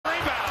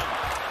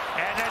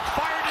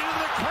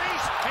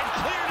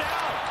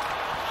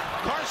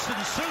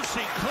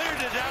Susie cleared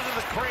it out of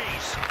the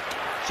crease.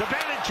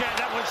 Zibanejad,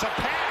 that was a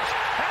pass,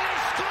 and he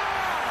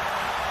scored!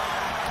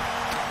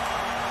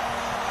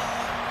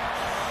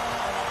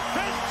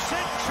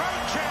 Vincent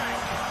Trocheck,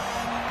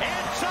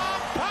 it's a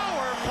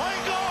power play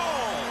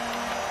goal!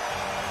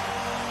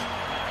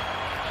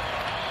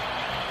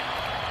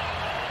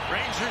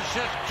 Rangers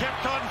just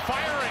kept on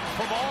firing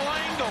from all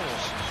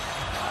angles.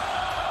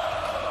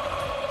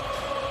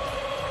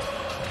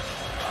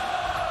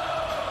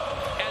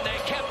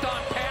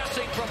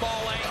 From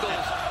all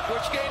angles,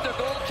 which gave the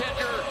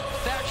goaltender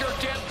Thatcher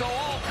Demko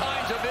all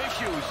kinds of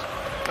issues.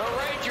 The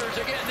Rangers,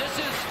 again, this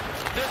is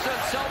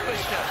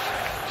unselfishness.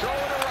 Throw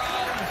it away.